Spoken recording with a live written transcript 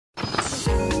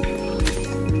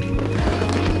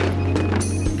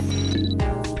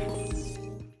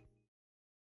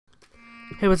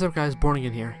Hey, what's up guys, Born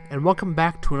Again here, and welcome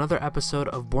back to another episode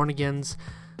of Born Again's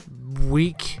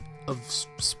week of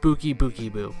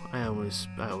SpookyBookyBoo. I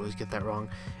always get that wrong.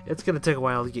 It's gonna take a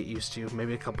while to get used to,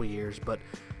 maybe a couple years, but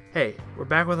hey, we're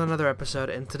back with another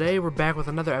episode, and today we're back with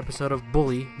another episode of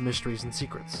Bully Mysteries and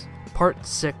Secrets. Part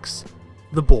 6,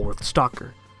 The Bullworth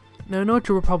Stalker. Now I know what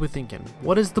you were probably thinking,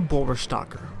 what is the Bullworth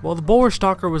Stalker? Well, the Bullworth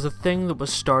Stalker was a thing that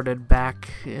was started back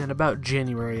in about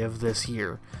January of this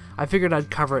year. I figured I'd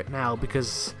cover it now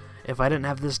because if I didn't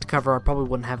have this to cover, I probably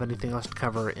wouldn't have anything else to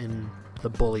cover in the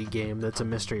Bully game that's a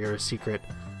mystery or a secret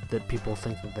that people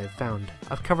think that they've found.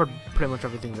 I've covered pretty much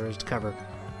everything there is to cover.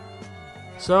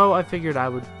 So I figured I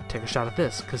would take a shot at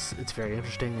this because it's very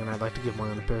interesting and I'd like to give my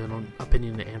own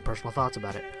opinion and personal thoughts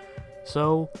about it.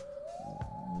 So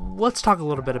let's talk a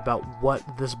little bit about what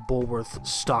this Bullworth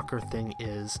Stalker thing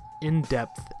is in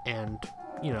depth and,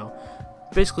 you know,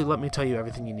 basically let me tell you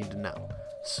everything you need to know.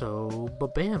 So,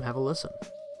 bam, have a listen.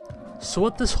 So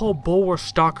what this whole Bullworth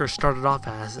Stalker started off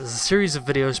as is a series of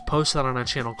videos posted on a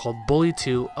channel called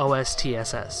Bully2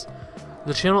 OSTSS.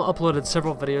 The channel uploaded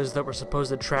several videos that were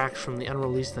supposed tracks from the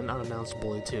unreleased and unannounced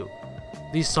Bully 2.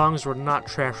 These songs were not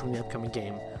tracks from the upcoming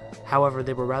game, however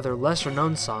they were rather lesser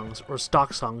known songs or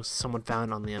stock songs someone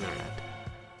found on the internet.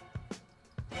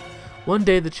 One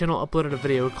day the channel uploaded a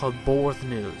video called Bullworth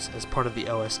News as part of the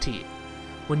OST.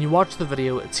 When you watch the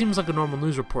video, it seems like a normal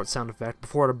news report sound effect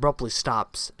before it abruptly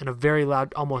stops, and a very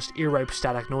loud, almost ear-rape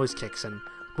static noise kicks in,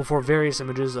 before various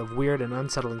images of weird and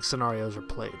unsettling scenarios are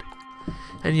played.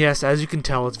 And yes, as you can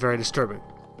tell, it's very disturbing.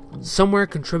 Somewhere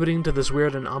contributing to this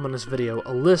weird and ominous video,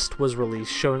 a list was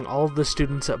released showing all of the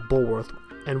students at Bullworth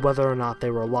and whether or not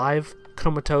they were alive,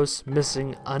 comatose,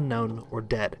 missing, unknown, or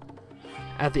dead.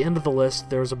 At the end of the list,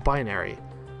 there is a binary,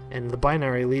 and the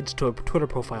binary leads to a Twitter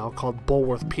profile called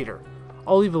Bullworth Peter.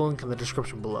 I'll leave a link in the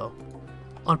description below.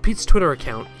 On Pete's Twitter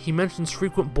account, he mentions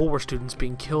frequent Bullworth students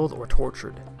being killed or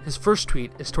tortured. His first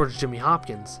tweet is towards Jimmy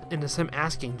Hopkins, and is him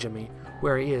asking Jimmy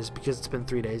where he is because it's been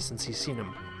 3 days since he's seen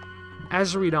him.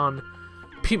 As you read on,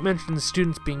 Pete mentions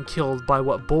students being killed by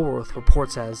what Bullworth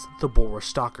reports as the Bullworth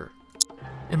Stalker.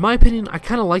 In my opinion, I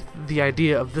kinda like the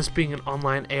idea of this being an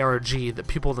online ARG that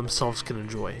people themselves can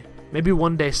enjoy. Maybe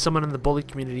one day someone in the Bully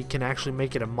community can actually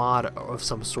make it a mod of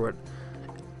some sort,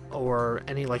 or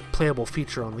any like playable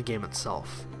feature on the game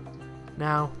itself.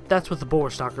 Now, that's what the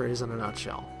Bullworth Stalker is in a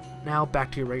nutshell. Now, back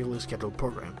to your regularly scheduled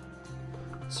program.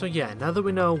 So yeah, now that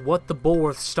we know what the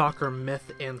Bullworth Stalker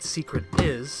myth and secret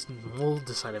is, we'll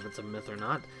decide if it's a myth or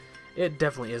not. It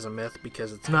definitely is a myth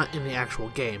because it's not in the actual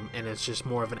game, and it's just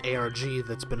more of an ARG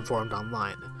that's been formed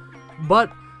online.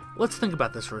 But, let's think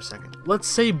about this for a second. Let's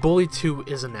say Bully 2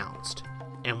 is announced,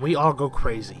 and we all go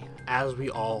crazy, as we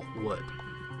all would.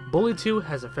 Bully 2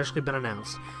 has officially been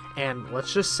announced, and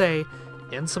let's just say,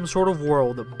 in some sort of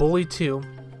world, Bully 2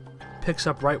 picks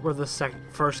up right where the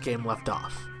first game left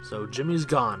off. So Jimmy's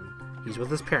gone, he's with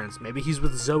his parents, maybe he's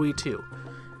with Zoe too.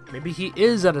 Maybe he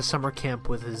is at a summer camp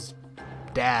with his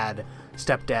dad,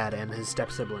 stepdad, and his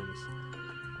step-siblings.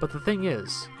 But the thing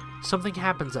is, something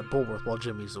happens at Bullworth while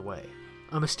Jimmy's away.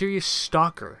 A mysterious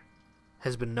stalker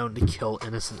has been known to kill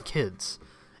innocent kids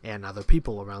and other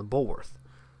people around Bullworth.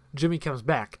 Jimmy comes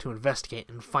back to investigate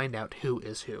and find out who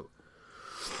is who.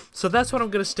 So that's what I'm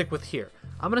going to stick with here.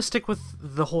 I'm going to stick with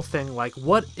the whole thing like,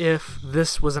 what if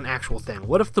this was an actual thing?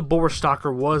 What if the Bullworth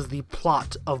Stalker was the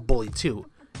plot of Bully 2?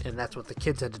 And that's what the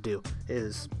kids had to do,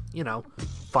 is, you know,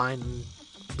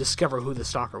 discover who the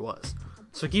stalker was.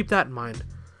 So keep that in mind.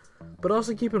 But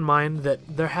also keep in mind that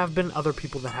there have been other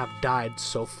people that have died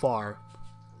so far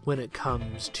when it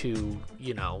comes to,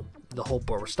 you know, the whole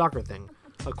Bullworth Stalker thing.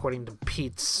 According to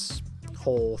Pete's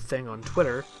whole thing on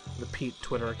Twitter, the Pete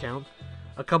Twitter account,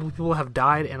 a couple people have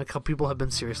died and a couple people have been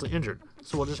seriously injured.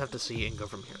 So we'll just have to see and go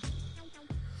from here.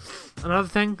 Another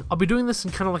thing, I'll be doing this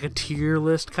in kind of like a tier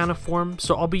list kind of form.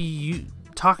 So I'll be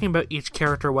talking about each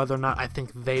character, whether or not I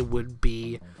think they would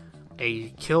be a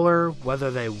killer,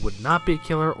 whether they would not be a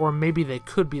killer, or maybe they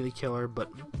could be the killer, but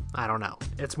I don't know.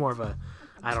 It's more of a,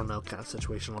 I don't know kind of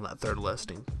situation on that third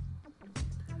listing.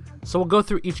 So we'll go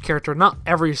through each character, not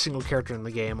every single character in the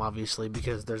game, obviously,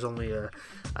 because there's only a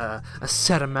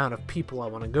set amount of people I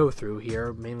want to go through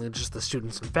here, mainly just the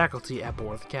students and faculty at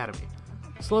Bullworth Academy.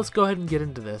 So let's go ahead and get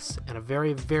into this in a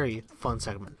very, very fun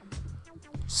segment.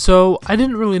 So I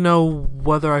didn't really know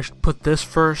whether I should put this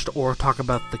first or talk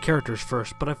about the characters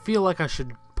first, but I feel like I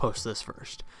should post this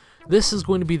first. This is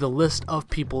going to be the list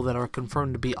of people that are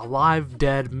confirmed to be alive,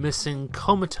 dead, missing,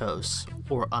 comatose,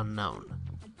 or unknown.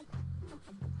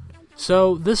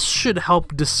 So this should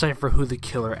help decipher who the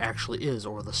killer actually is,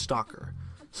 or the stalker.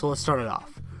 So let's start it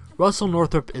off. Russell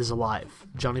Northrop is alive.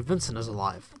 Johnny Vincent is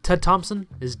alive. Ted Thompson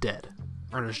is dead.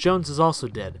 Ernest Jones is also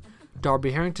dead.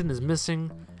 Darby Harrington is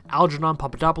missing. Algernon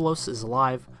Papadopoulos is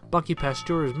alive. Bucky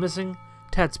Pasteur is missing.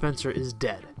 Ted Spencer is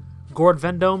dead. Gord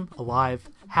Vendome, alive.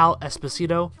 Hal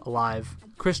Esposito, alive.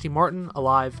 Christy Martin,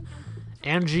 alive.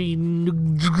 Angie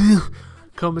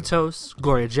comatose.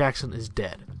 Gloria Jackson is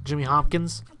dead. Jimmy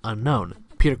Hopkins, unknown.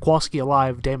 Peter Kowalski,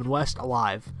 alive. Damon West,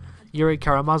 alive. Yuri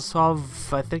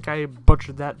Karamazov, I think I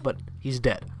butchered that, but he's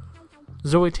dead.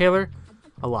 Zoe Taylor,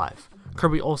 alive.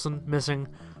 Kirby Olsen, missing.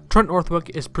 Trent Northwick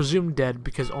is presumed dead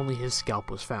because only his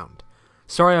scalp was found.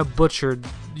 Sorry I butchered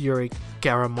Yuri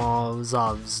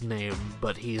Karamazov's name,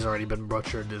 but he's already been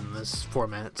butchered in this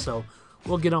format, so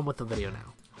we'll get on with the video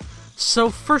now. So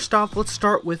first off, let's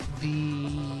start with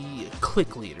the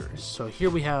clique leaders. So here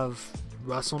we have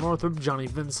Russell Northrop, Johnny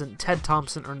Vincent, Ted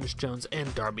Thompson, Ernest Jones,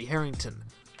 and Darby Harrington.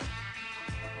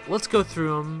 Let's go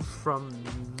through them from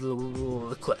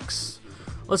the cliques.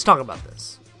 Let's talk about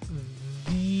this.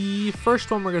 The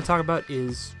first one we're going to talk about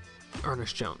is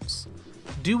Ernest Jones.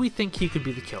 Do we think he could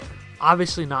be the killer?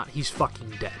 Obviously not. He's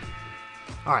fucking dead.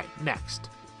 Alright,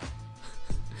 next.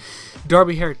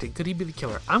 Darby Harrington, could he be the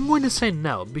killer? I'm going to say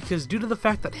no, because due to the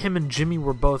fact that him and Jimmy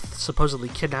were both supposedly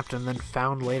kidnapped and then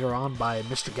found later on by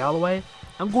Mr. Galloway,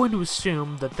 I'm going to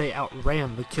assume that they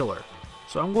outran the killer.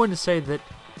 So I'm going to say that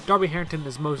Darby Harrington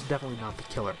is most definitely not the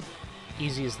killer.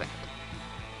 Easy as that.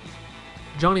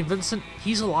 Johnny Vincent,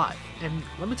 he's alive. And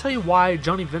let me tell you why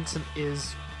Johnny Vincent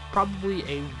is probably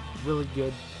a really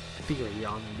good theory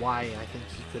on why I think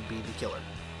he could be the killer.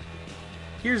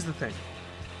 Here's the thing.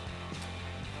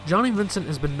 Johnny Vincent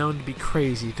has been known to be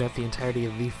crazy throughout the entirety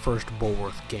of the first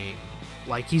Bullworth game.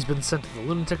 Like, he's been sent to the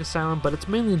lunatic asylum, but it's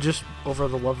mainly just over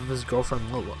the love of his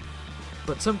girlfriend Lola.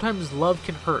 But sometimes love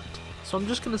can hurt, so I'm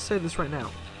just going to say this right now.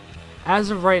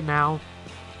 As of right now,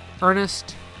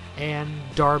 Ernest and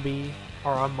Darby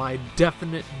are on my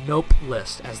definite nope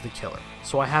list as the killer.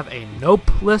 So I have a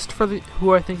nope list for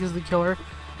who I think is the killer.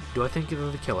 Do I think they're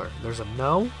the killer? There's a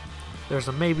no, there's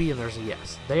a maybe, and there's a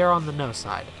yes. They are on the no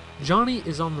side. Johnny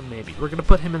is on the maybe. We're going to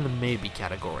put him in the maybe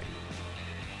category.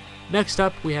 Next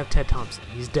up, we have Ted Thompson.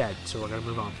 He's dead, so we're going to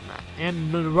move on from that.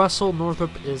 And Russell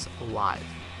Northrop is alive.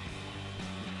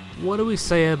 What do we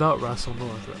say about Russell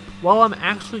Northrop? Well, I'm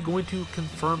actually going to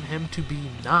confirm him to be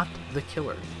not the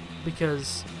killer.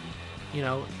 Because, you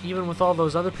know, even with all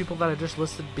those other people that I just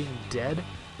listed being dead,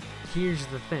 here's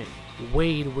the thing.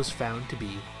 Wade was found to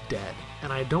be dead.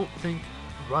 And I don't think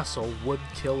Russell would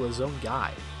kill his own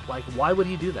guy. Like, why would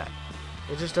he do that?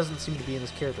 It just doesn't seem to be in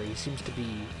his character. He seems to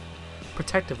be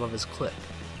protective of his clique.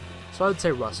 So I would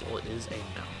say Russell is a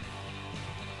no.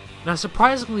 Now,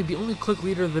 surprisingly, the only clique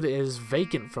leader that is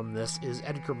vacant from this is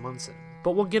Edgar Munson,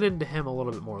 but we'll get into him a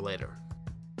little bit more later.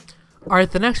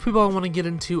 Alright, the next people I want to get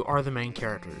into are the main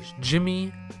characters,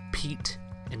 Jimmy, Pete,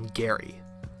 and Gary.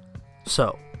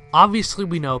 So, obviously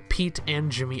we know Pete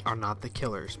and Jimmy are not the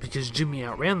killers, because Jimmy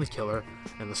outran the killer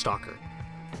and the stalker.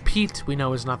 Pete, we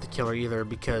know, is not the killer either,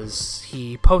 because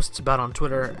he posts about on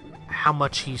Twitter how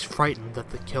much he's frightened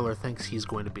that the killer thinks he's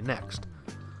going to be next.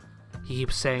 He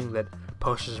keeps saying that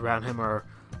posters around him are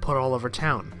put all over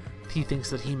town. He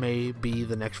thinks that he may be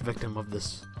the next victim of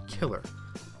this killer.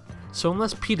 So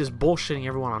unless Pete is bullshitting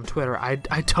everyone on Twitter, I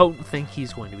don't think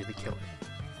he's going to be the killer.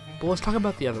 But let's talk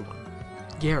about the other one,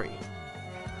 Gary.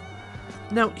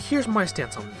 Now, here's my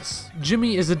stance on this.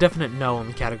 Jimmy is a definite no in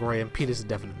the category, and Pete is a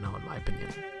definite no in my opinion.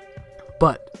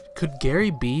 But, could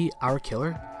Gary be our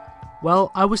killer?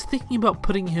 Well, I was thinking about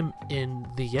putting him in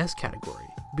the yes category,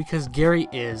 because Gary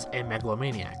is a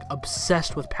megalomaniac,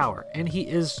 obsessed with power, and he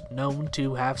is known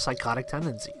to have psychotic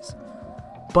tendencies.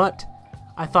 But,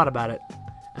 I thought about it,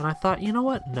 and I thought, you know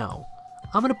what? No.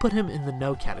 I'm going to put him in the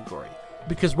no category,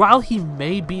 because while he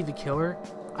may be the killer,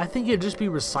 I think it'd just be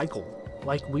recycled.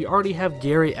 Like, we already have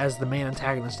Gary as the main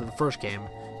antagonist of the first game,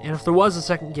 and if there was a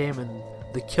second game and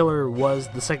the killer was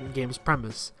the second game's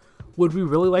premise, would we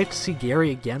really like to see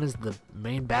Gary again as the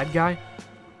main bad guy?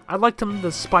 I'd like them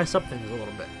to spice up things a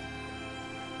little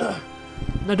bit.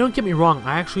 Now, don't get me wrong,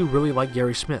 I actually really like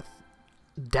Gary Smith.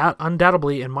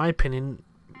 Undoubtedly, in my opinion,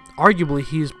 arguably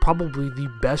he's probably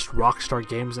the best Rockstar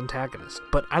Games antagonist,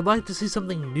 but I'd like to see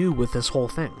something new with this whole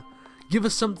thing. Give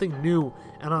us something new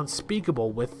and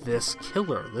unspeakable with this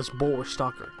killer, this Bullworth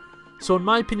Stalker. So in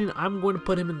my opinion, I'm going to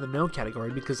put him in the no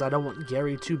category because I don't want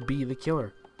Gary to be the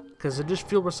killer. Because it just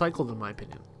feels recycled in my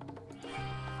opinion.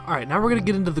 Alright, now we're going to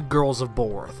get into the girls of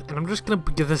Bullworth. And I'm just going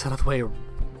to get this out of the way.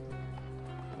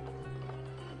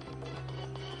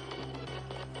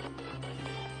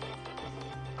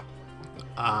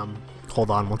 Hold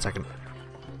on one second.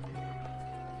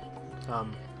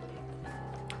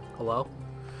 Hello?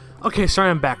 Okay,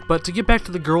 sorry I'm back, but to get back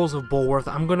to the girls of Bullworth,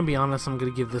 I'm going to be honest, I'm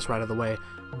going to give this right out of the way.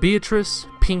 Beatrice,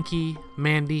 Pinky,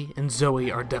 Mandy, and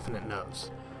Zoe are definite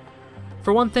no's.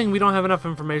 For one thing, we don't have enough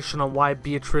information on why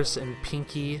Beatrice and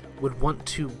Pinky would want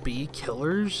to be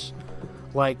killers.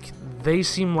 Like, they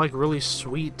seem like really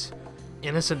sweet,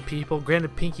 innocent people.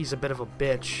 Granted, Pinky's a bit of a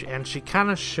bitch, and she kind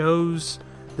of shows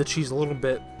that she's a little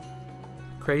bit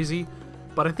crazy,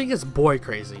 but I think it's boy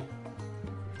crazy.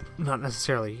 Not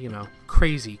necessarily, you know,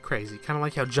 crazy. Kind of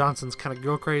like how Johnson's kind of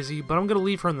girl crazy, but I'm going to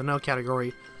leave her in the no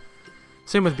category.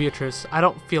 Same with Beatrice. I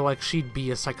don't feel like she'd be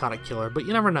a psychotic killer, but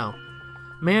you never know.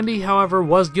 Mandy, however,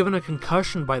 was given a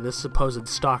concussion by this supposed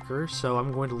stalker, so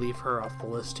I'm going to leave her off the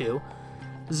list too.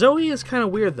 Zoe is kind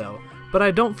of weird though, but I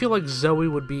don't feel like Zoe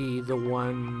would be the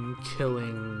one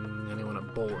killing anyone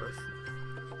at Bullworth.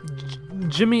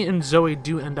 Jimmy and Zoe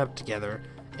do end up together,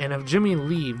 and if Jimmy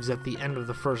leaves at the end of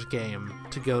the first game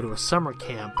to go to a summer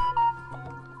camp...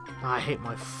 I hate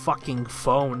my fucking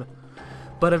phone.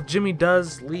 But if Jimmy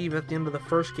does leave at the end of the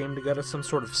first game to go to some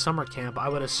sort of summer camp, I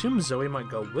would assume Zoe might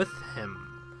go with him.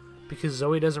 Because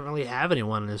Zoe doesn't really have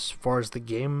anyone as far as the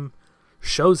game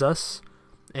shows us,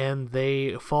 and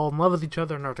they fall in love with each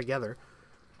other and are together.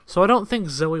 So I don't think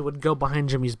Zoe would go behind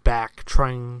Jimmy's back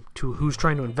who's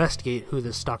trying to investigate who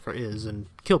this stalker is and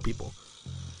kill people.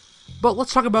 But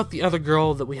let's talk about the other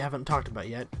girl that we haven't talked about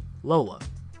yet, Lola.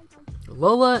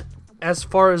 Lola, as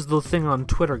far as the thing on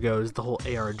Twitter goes, the whole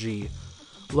ARG,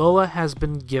 Lola has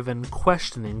been given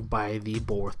questioning by the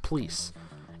Bullworth police,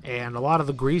 and a lot of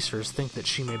the greasers think that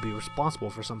she may be responsible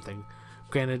for something.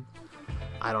 Granted,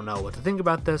 I don't know what to think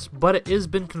about this, but it has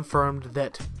been confirmed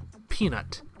that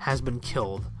Peanut has been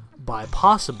killed by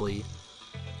possibly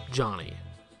Johnny.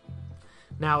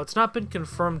 Now, it's not been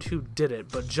confirmed who did it,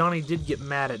 but Johnny did get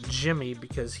mad at Jimmy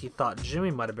because he thought Jimmy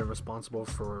might have been responsible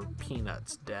for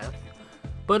Peanut's death.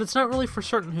 But it's not really for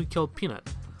certain who killed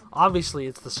Peanut. Obviously,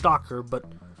 it's the stalker, but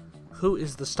who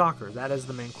is the stalker? That is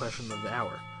the main question of the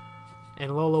hour.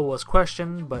 And Lola was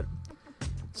questioned, but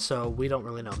so we don't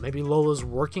really know. Maybe Lola's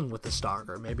working with the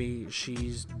stalker. Maybe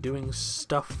she's doing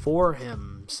stuff for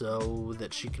him so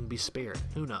that she can be spared.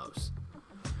 Who knows?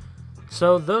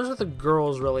 So those are the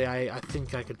girls, really, I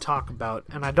think I could talk about,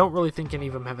 and I don't really think any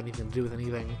of them have anything to do with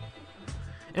anything.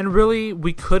 And really,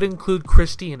 we could include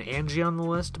Christy and Angie on the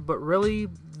list, but really,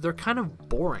 they're kind of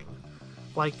boring.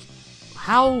 Like,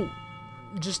 how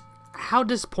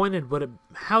disappointed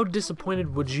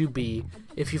would you be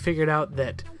if you figured out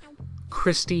that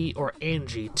Christy or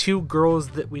Angie, two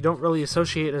girls that we don't really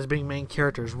associate as being main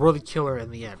characters, were the killer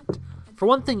in the end? For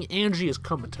one thing, Angie is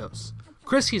comatose.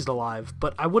 Christy's alive,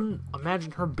 but I wouldn't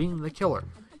imagine her being the killer.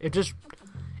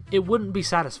 It wouldn't be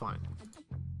satisfying.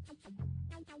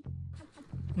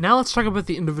 Now let's talk about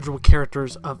the individual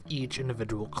characters of each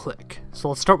individual clique. So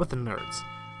let's start with the nerds.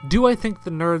 Do I think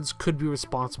the nerds could be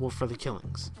responsible for the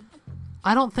killings?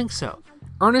 I don't think so.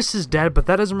 Ernest is dead, but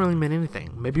that doesn't really mean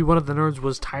anything. Maybe one of the nerds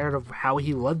was tired of how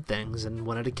he led things and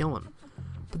wanted to kill him.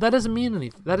 But that doesn't mean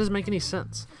anything. That doesn't make any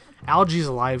sense. Algie's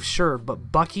alive, sure,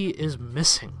 but Bucky is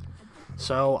missing.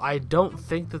 So I don't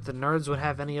think that the nerds would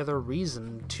have any other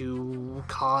reason to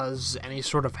cause any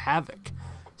sort of havoc.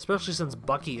 Especially since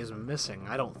Bucky is missing.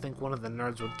 I don't think one of the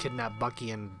nerds would kidnap Bucky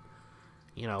and,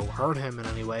 you know, hurt him in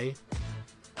any way.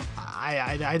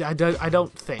 I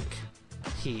don't think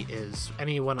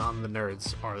anyone on the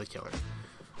nerds are the killer.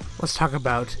 Let's talk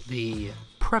about the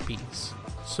preppies.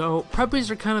 So,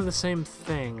 preppies are kind of the same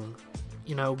thing.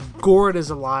 You know, Gord is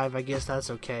alive, I guess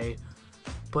that's okay.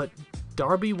 But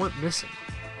Darby went missing.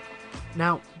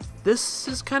 Now, this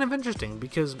is kind of interesting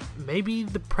because maybe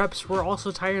the preps were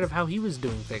also tired of how he was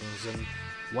doing things and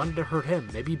wanted to hurt him.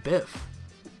 Maybe Biff.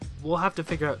 We'll have to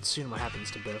figure out soon what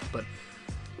happens to Biff, but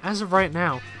as of right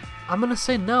now, I'm going to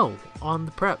say no on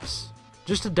the preps.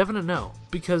 Just a definite no,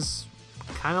 because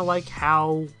kind of like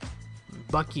how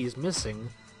Bucky is missing,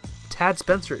 Tad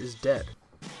Spencer is dead.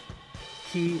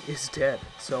 He is dead,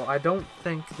 so I don't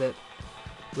think that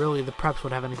really the preps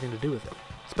would have anything to do with it.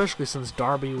 Especially since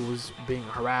Darby was being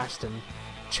harassed and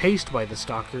chased by the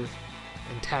stalker,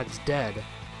 and Tad's dead.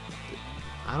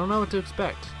 I don't know what to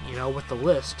expect. You know, with the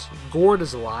list, Gord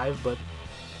is alive, but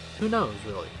who knows,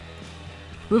 really.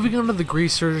 Moving on to the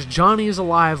greasers, Johnny is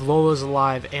alive, Lola's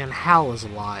alive, and Hal is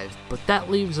alive, but that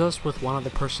leaves us with one other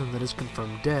person that is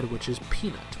confirmed dead, which is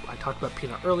Peanut. I talked about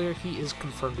Peanut earlier, he is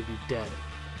confirmed to be dead.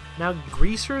 Now,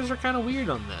 greasers are kind of weird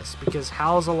on this, because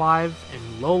Hal's alive,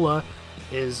 and Lola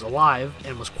is alive,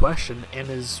 and was questioned, and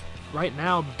is right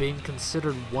now being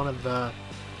considered one of the,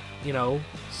 you know,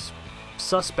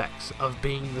 suspects of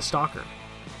being the stalker.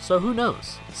 So who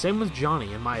knows? Same with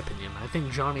Johnny, in my opinion. I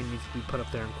think Johnny needs to be put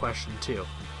up there in question, too.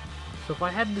 So if I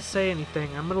had to say anything,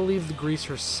 I'm going to leave the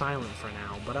greasers silent for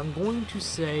now, but I'm going to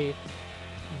say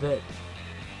that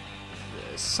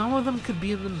some of them could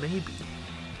be in the maybe.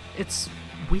 It's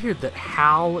weird that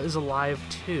Hal is alive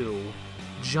too,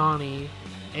 Johnny,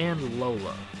 and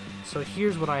Lola. So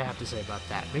here's what I have to say about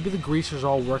that. Maybe the greasers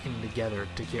all working together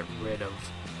to get rid of,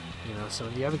 you know, some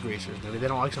of the other greasers. Maybe they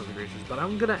don't like some of the greasers, but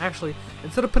I'm gonna actually,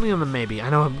 instead of putting them in maybe, I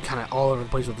know I'm kind of all over the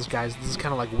place with this, guys. This is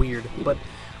kind of like weird, but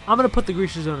I'm gonna put the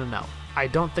greasers in a no. I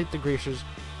don't think the greasers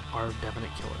are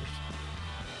definite killers.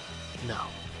 No.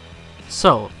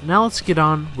 So, now let's get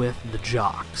on with the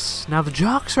jocks. Now, the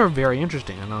jocks are very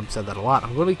interesting. I know I've said that a lot.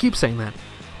 I'm going to keep saying that.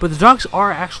 But the jocks are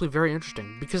actually very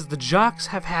interesting because the jocks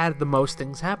have had the most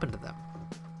things happen to them.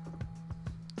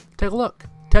 Take a look.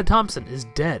 Ted Thompson is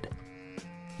dead.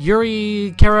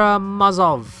 Yuri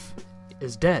Karamazov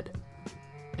is dead.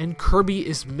 And Kirby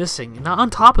is missing. Now, on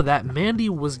top of that, Mandy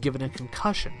was given a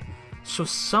concussion. So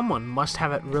someone must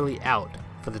have it really out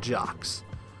for the jocks.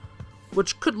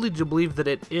 Which could lead you to believe that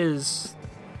it is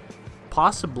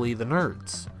possibly the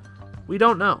nerds. We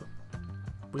don't know.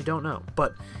 We don't know.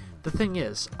 But the thing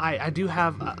is, I do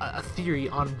have a theory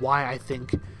on why I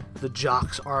think the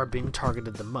jocks are being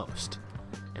targeted the most.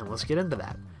 And let's get into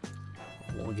that.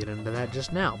 We'll get into that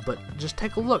just now. But just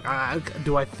take a look.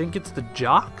 Do I think it's the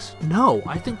jocks? No,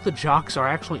 I think the jocks are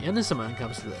actually innocent when it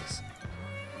comes to this.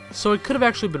 So I could have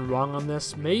actually been wrong on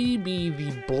this. Maybe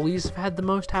the bullies have had the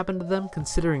most happen to them,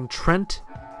 considering Trent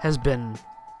has been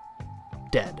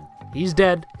dead. He's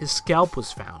dead, his scalp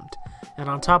was found, and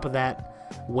on top of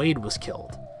that, Wade was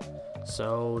killed.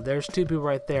 So there's two people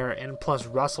right there, and plus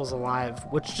Russell's alive,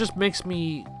 which just makes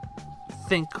me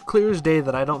think clear as day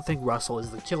that I don't think Russell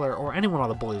is the killer, or any one of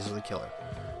the bullies is the killer.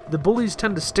 The bullies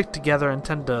tend to stick together and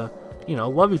tend to, you know,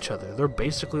 love each other. They're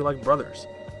basically like brothers.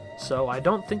 So I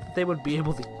don't think that they would be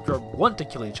able to or want to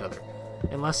kill each other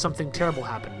unless something terrible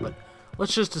happened, but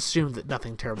let's just assume that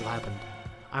nothing terrible happened.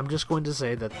 I'm just going to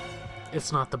say that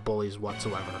it's not the bullies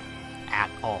whatsoever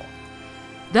at all.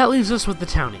 That leaves us with the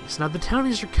townies. Now the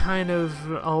townies are kind of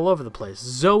all over the place.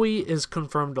 Zoe is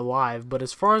confirmed alive, but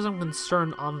as far as I'm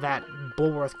concerned on that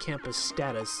Bullworth campus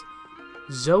status,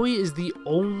 Zoe is the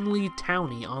only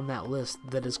townie on that list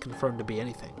that is confirmed to be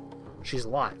anything. She's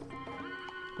alive.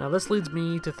 Now this leads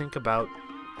me to think about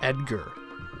Edgar.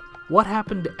 What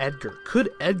happened to Edgar?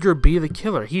 Could Edgar be the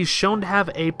killer? He's shown to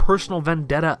have a personal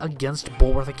vendetta against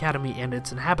Bullworth Academy and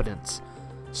its inhabitants.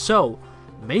 So,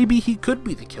 maybe he could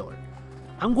be the killer.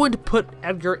 I'm going to put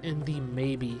Edgar in the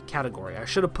maybe category. I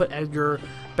should have put Edgar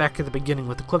back at the beginning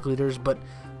with the click leaders, but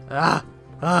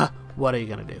what are you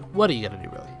going to do? What are you going to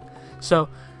do, really? So,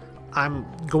 I'm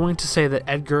going to say that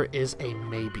Edgar is a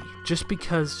maybe, just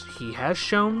because he has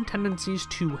shown tendencies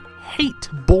to hate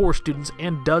Bullworth students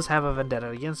and does have a vendetta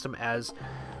against them, as,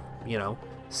 you know,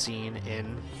 seen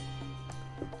in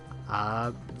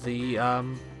the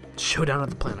showdown at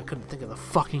the plant. I couldn't think of the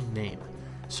fucking name.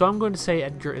 So I'm going to say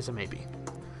Edgar is a maybe.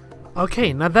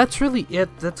 Okay, now that's really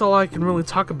it. That's all I can really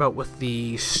talk about with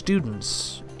the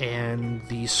students and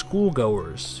the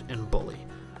schoolgoers in Bully.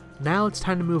 Now it's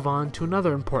time to move on to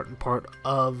another important part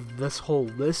of this whole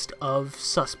list of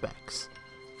suspects.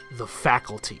 The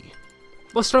faculty.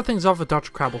 Let's start things off with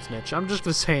Dr. Crabblesnitch. I'm just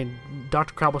going to say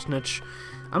Dr. Crabblesnitch,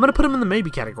 I'm going to put him in the maybe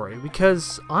category,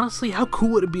 because honestly, how cool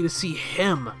would it be to see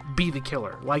him be the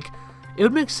killer? Like, it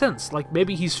would make sense. Like,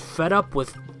 maybe he's fed up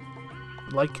with,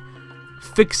 like,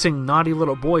 fixing naughty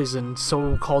little boys and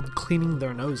so-called cleaning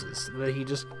their noses. That he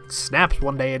just snaps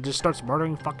one day and just starts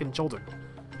murdering fucking children.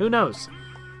 Who knows?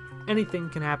 Anything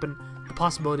can happen. The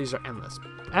possibilities are endless.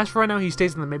 As for right now, he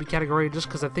stays in the maybe category just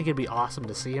because I think it'd be awesome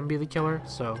to see him be the killer,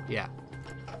 so yeah.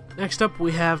 Next up,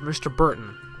 we have Mr.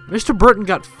 Burton. Mr. Burton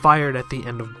got fired at the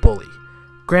end of Bully.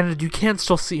 Granted, you can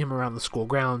still see him around the school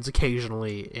grounds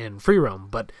occasionally in free roam,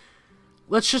 but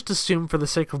let's just assume for the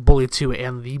sake of Bully 2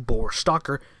 and the Bullworth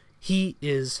Stalker, he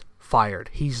is fired.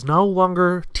 He's no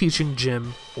longer teaching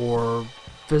gym or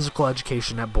physical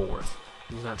education at Bullworth.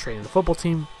 He's not training the football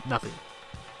team, nothing.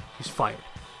 He's fired.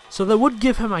 So that would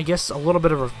give him, I guess, a little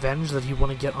bit of revenge that he'd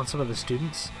want to get on some of the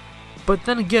students. But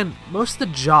then again, most of the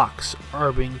jocks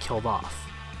are being killed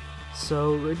off.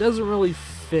 So it doesn't really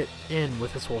fit in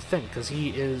with this whole thing, because he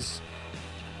is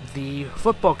the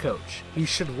football coach. He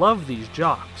should love these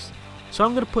jocks. So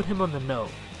I'm going to put him on the no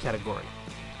category.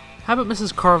 How about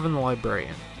Mrs. Carvin, the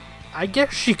librarian? I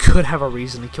guess she could have a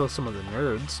reason to kill some of the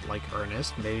nerds, like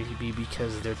Ernest. Maybe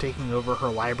because they're taking over her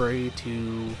library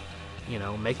to, you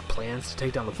know, make plans to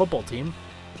take down the football team.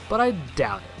 But I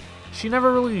doubt it. She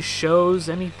never really shows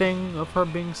anything of her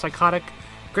being psychotic.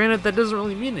 Granted, that doesn't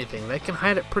really mean anything. They can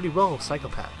hide it pretty well with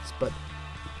psychopaths. But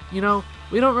you know,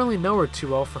 we don't really know her too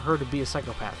well for her to be a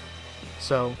psychopath.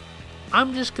 So,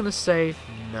 I'm just gonna say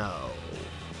no.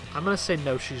 I'm gonna say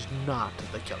no, she's not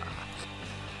the killer.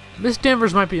 Miss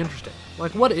Danvers might be interesting.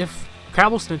 Like, what if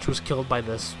Crabblesnitch was killed by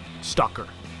this stalker,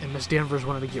 and Miss Danvers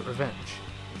wanted to get revenge?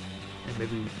 And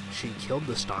maybe she killed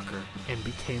the stalker and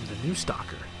became the new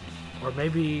stalker. Or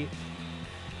maybe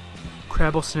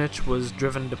Crabblesnitch was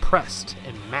driven depressed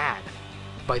and mad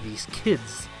by these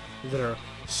kids that are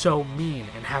so mean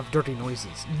and have dirty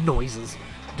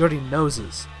dirty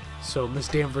noses. So Miss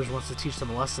Danvers wants to teach them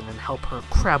a lesson and help her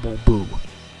Crabble-Boo.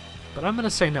 But I'm gonna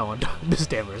say no on Miss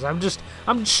Danvers.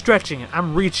 I'm stretching it.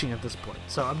 I'm reaching at this point.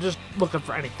 So I'm just looking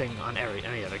for anything on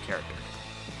any other character.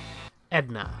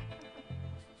 Edna.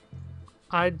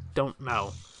 I don't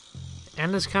know.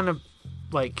 Edna's kind of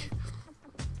like,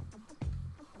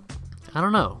 I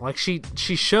don't know. Like she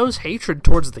shows hatred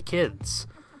towards the kids,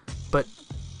 but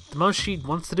the most she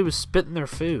wants to do is spit in their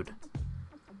food.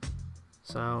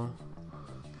 So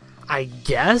I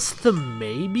guess the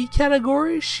maybe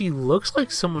category, she looks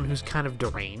like someone who's kind of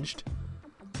deranged.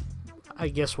 I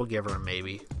guess we'll give her a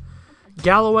maybe.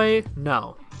 Galloway,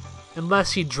 no.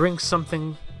 Unless he drinks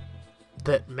something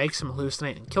that makes him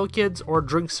hallucinate and kill kids, or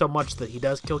drinks so much that he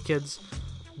does kill kids.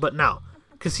 But no,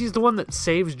 because he's the one that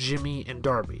saves Jimmy and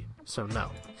Darby, so no.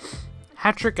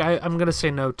 Hattrick, I'm going to say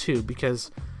no too,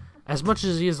 because as much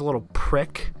as he is a little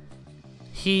prick,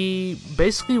 he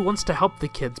basically wants to help the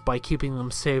kids by keeping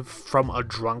them safe from a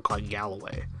drunk like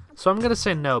Galloway. So I'm going to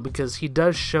say no, because he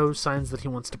does show signs that he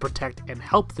wants to protect and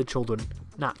help the children,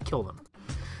 not kill them.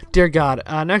 Dear God,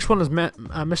 next one is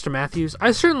Mr. Matthews.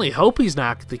 I certainly hope he's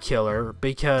not the killer,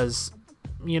 because,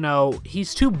 you know,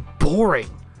 he's too boring.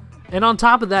 And on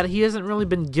top of that, he hasn't really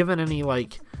been given any,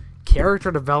 like,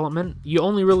 character development. You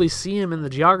only really see him in the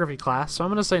geography class, so I'm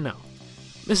going to say no.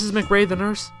 Mrs. McRae, the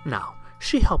nurse? No.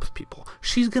 She helps people.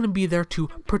 She's going to be there to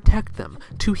protect them,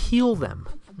 to heal them.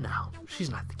 No, she's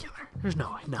not the killer. There's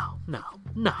no way.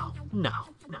 No.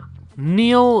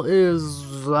 Neil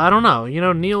is, I don't know. You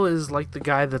know, Neil is like the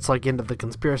guy that's like into the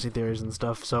conspiracy theories and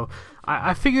stuff, so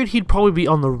I figured he'd probably be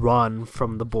on the run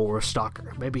from the Bullworth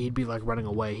Stalker. Maybe he'd be like running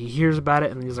away. He hears about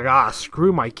it and he's like,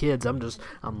 screw my kids.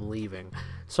 I'm leaving.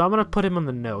 So I'm going to put him in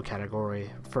the no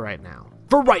category for right now.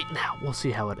 We'll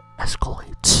see how it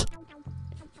escalates.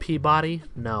 Peabody,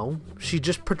 no. She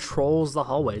just patrols the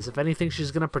hallways. If anything,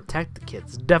 she's going to protect the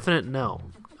kids. Definite no.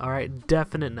 Alright,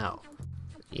 definite no.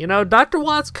 You know, Dr.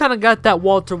 Watts kind of got that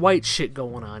Walter White shit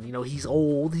going on. You know, he's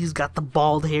old, he's got the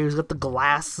bald hair, he's got the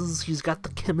glasses, he's got the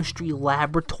chemistry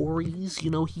laboratories.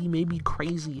 You know, he may be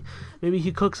crazy. Maybe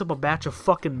he cooks up a batch of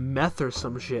fucking meth or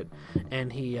some shit,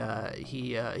 and he's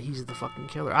the fucking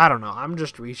killer. I don't know. I'm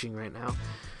just reaching right now.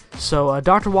 So,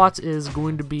 Dr. Watts is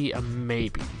going to be a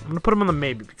maybe. I'm going to put him on the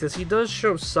maybe, because he does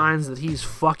show signs that he's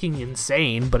fucking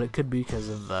insane, but it could be because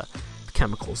of the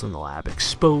chemicals in the lab,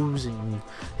 exposing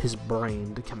his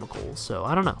brain to chemicals, so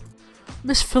I don't know.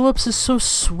 Miss Phillips is so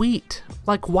sweet.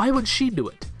 Like, why would she do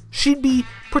it? She'd be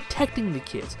protecting the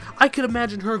kids. I could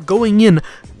imagine her going in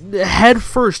head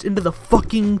first into the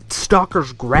fucking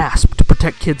stalker's grasp to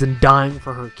protect kids and dying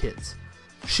for her kids.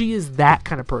 She is that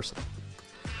kind of person.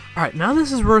 Alright, now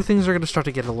this is where things are going to start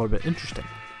to get a little bit interesting.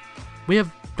 We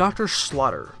have Dr.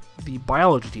 Slaughter, the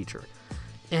biology teacher,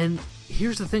 and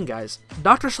here's the thing, guys.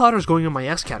 Dr. Slaughter is going in my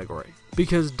S category,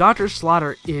 because Dr.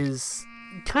 Slaughter is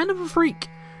kind of a freak.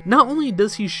 Not only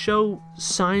does he show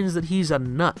signs that he's a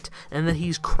nut and that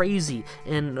he's crazy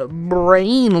and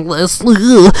brainless,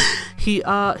 he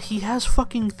has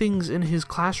fucking things in his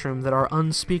classroom that are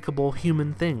unspeakable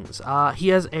human things. He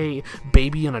has a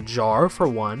baby in a jar, for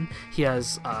one. He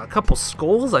has a couple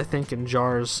skulls, I think, in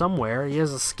jars somewhere. He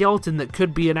has a skeleton that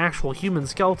could be an actual human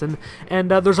skeleton, and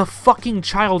there's a fucking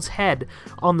child's head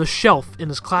on the shelf in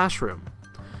his classroom.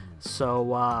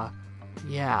 So,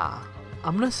 yeah.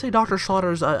 I'm going to say Dr.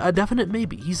 Slaughter's a definite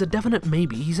maybe. He's a definite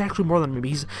maybe. He's actually more than maybe.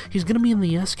 He's going to be in the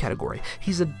yes category.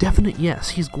 He's a definite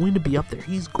yes. He's going to be up there.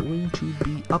 He's going to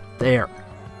be up there.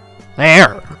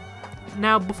 There!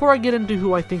 Now, before I get into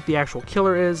who I think the actual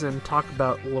killer is and talk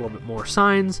about a little bit more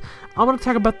signs, I'm going to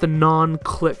talk about the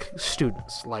non-click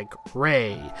students, like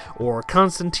Ray, or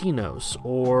Konstantinos,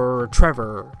 or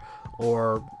Trevor,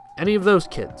 or any of those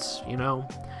kids, you know?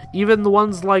 Even the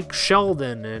ones like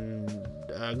Sheldon and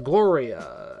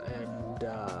Gloria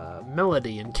and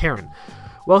Melody and Karen.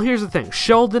 Well, here's the thing.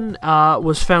 Sheldon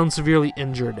was found severely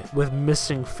injured with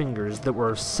missing fingers that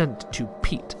were sent to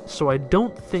Pete, so I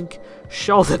don't think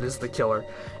Sheldon is the killer.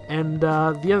 And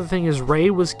the other thing is Ray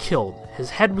was killed.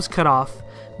 His head was cut off,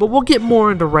 but we'll get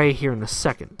more into Ray here in a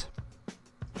second.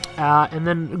 And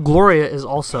then Gloria is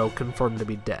also confirmed to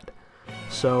be dead.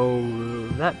 So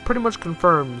that pretty much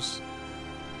confirms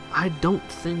I don't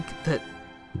think that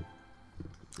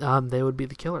they would be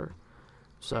the killer.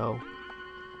 So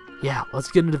yeah,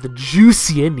 let's get into the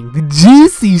juicy ending. The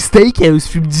juicy steakhouse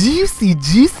from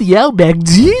Juicy Outback. I'm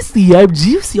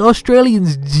juicy.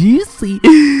 Australians juicy.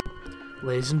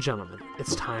 Ladies and gentlemen,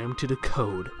 it's time to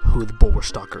decode who the Bullworth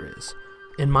Stalker is.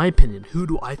 In my opinion, who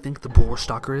do I think the Bullworth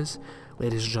Stalker is?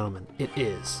 Ladies and gentlemen, it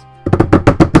is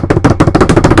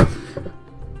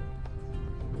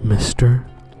Mr.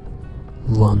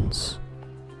 Luntz.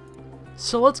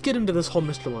 So let's get into this whole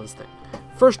Mr. Luntz thing.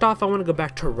 First off, I want to go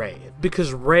back to Ray,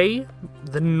 because Ray,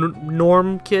 the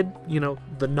norm kid, you know,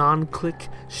 the non-click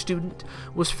student,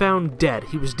 was found dead.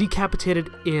 He was decapitated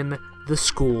in the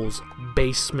school's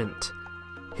basement.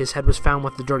 His head was found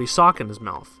with the dirty sock in his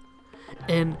mouth.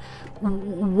 And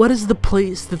what is the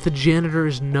place that the janitor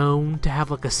is known to have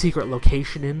like a secret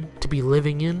location in, to be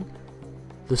living in?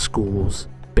 The school's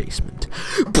basement.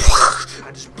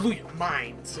 I just blew your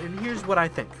minds. And here's what I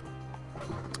think.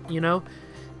 You know,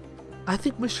 I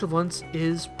think Mr. Luntz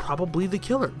is probably the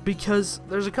killer, because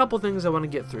there's a couple things I want to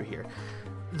get through here.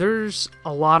 There's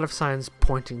a lot of signs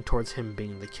pointing towards him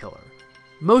being the killer.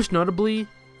 Most notably,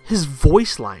 his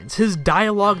voice lines, his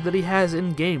dialogue that he has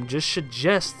in-game just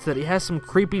suggests that he has some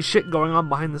creepy shit going on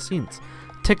behind the scenes.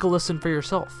 Take a listen for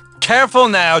yourself. Careful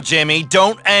now, Jimmy.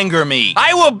 Don't anger me.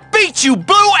 I will beat you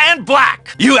blue and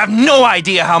black. You have no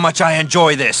idea how much I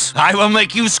enjoy this. I will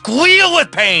make you squeal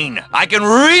with pain. I can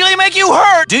really make you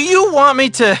hurt. Do you want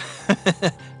me to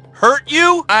hurt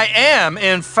you? I am,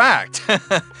 in fact,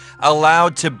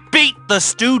 allowed to beat the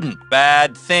student.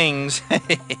 Bad things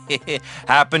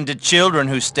happen to children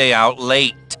who stay out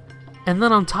late. And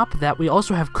then on top of that, we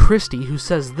also have Christy, who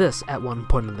says this at one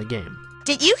point in the game.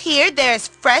 Did you hear there's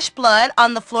fresh blood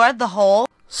on the floor of the hole?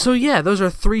 So yeah, those are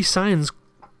three signs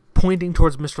pointing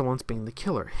towards Mr. Luntz being the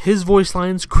killer. His voice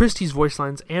lines, Christy's voice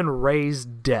lines, and Ray's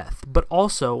death. But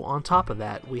also, on top of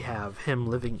that, we have him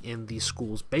living in the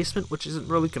school's basement, which isn't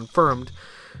really confirmed.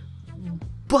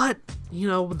 But, you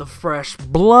know, the fresh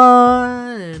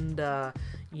blood and,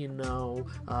 you know,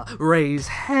 Ray's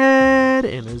head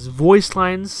and his voice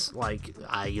lines, like,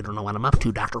 you don't know what I'm up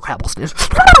to, Dr. Crabblesnitch.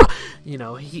 You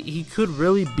know, he could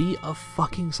really be a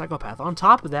fucking psychopath. On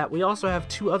top of that, we also have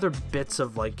two other bits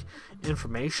of, like,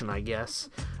 information, I guess,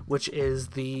 which is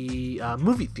the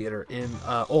movie theater in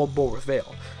Old Bullworth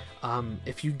Vale.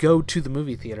 If you go to the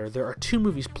movie theater, there are two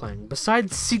movies playing.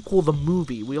 Besides Sequel the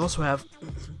Movie, we also have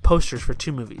posters for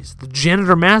two movies. The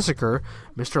Janitor Massacre,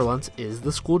 Mr. Luntz is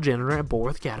the school janitor at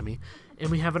Bullworth Academy, and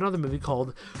we have another movie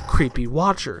called Creepy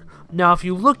Watcher. Now, if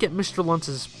you look at Mr.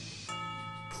 Luntz's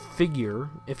figure,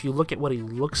 if you look at what he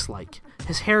looks like,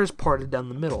 his hair is parted down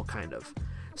the middle, kind of,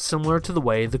 similar to the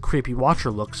way the Creepy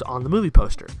Watcher looks on the movie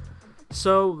poster.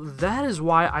 So that is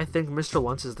why I think Mr.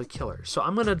 Luntz is the killer. So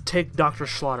I'm going to take Dr.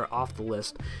 Schlatter off the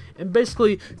list and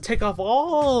basically take off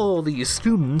all these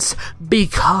students,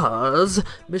 because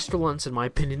Mr. Luntz, in my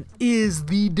opinion, is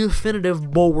the definitive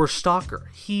Bullworth Stalker.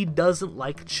 He doesn't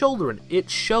like children. It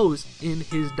shows in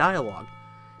his dialogue.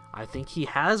 I think he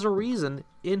has a reason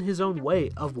in his own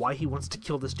way of why he wants to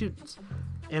kill the students.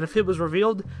 And if it was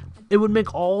revealed, it would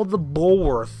make all the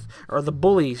Bullworth, or the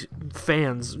Bully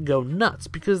fans go nuts,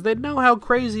 because they know how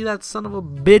crazy that son of a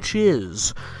bitch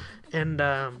is. And,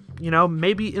 you know,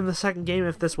 maybe in the second game,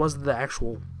 if this was the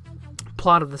actual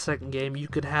plot of the second game, you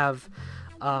could have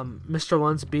Mr.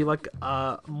 Luntz be, like,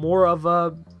 more of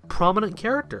a prominent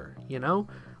character, you know?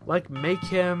 Like, make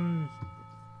him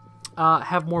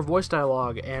have more voice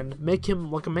dialogue and make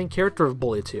him like a main character of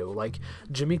Bully 2. Like,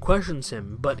 Jimmy questions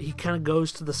him, but he kind of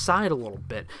goes to the side a little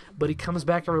bit, but he comes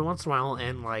back every once in a while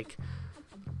and, like,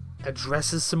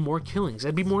 addresses some more killings.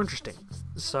 It'd be more interesting.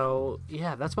 So,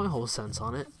 yeah, that's my whole sense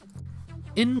on it.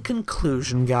 In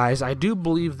conclusion, guys, I do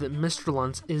believe that Mr.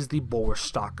 Luntz is the Bullworth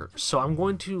Stalker, so I'm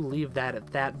going to leave that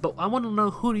at that, but I want to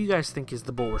know, who do you guys think is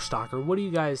the Bullworth Stalker? What do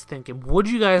you guys think, and would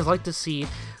you guys like to see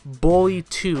Bully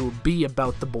 2 be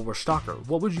about the Bullworth Stalker?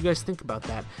 What would you guys think about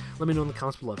that? Let me know in the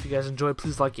comments below. If you guys enjoyed,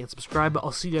 please like and subscribe.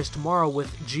 I'll see you guys tomorrow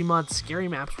with Gmod Scary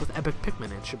Maps with Epic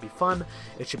Pikmin. It should be fun,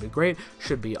 it should be great,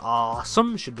 should be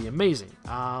awesome, should be amazing.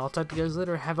 I'll talk to you guys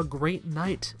later. Have a great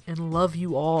night, and love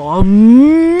you all.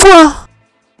 Mwah!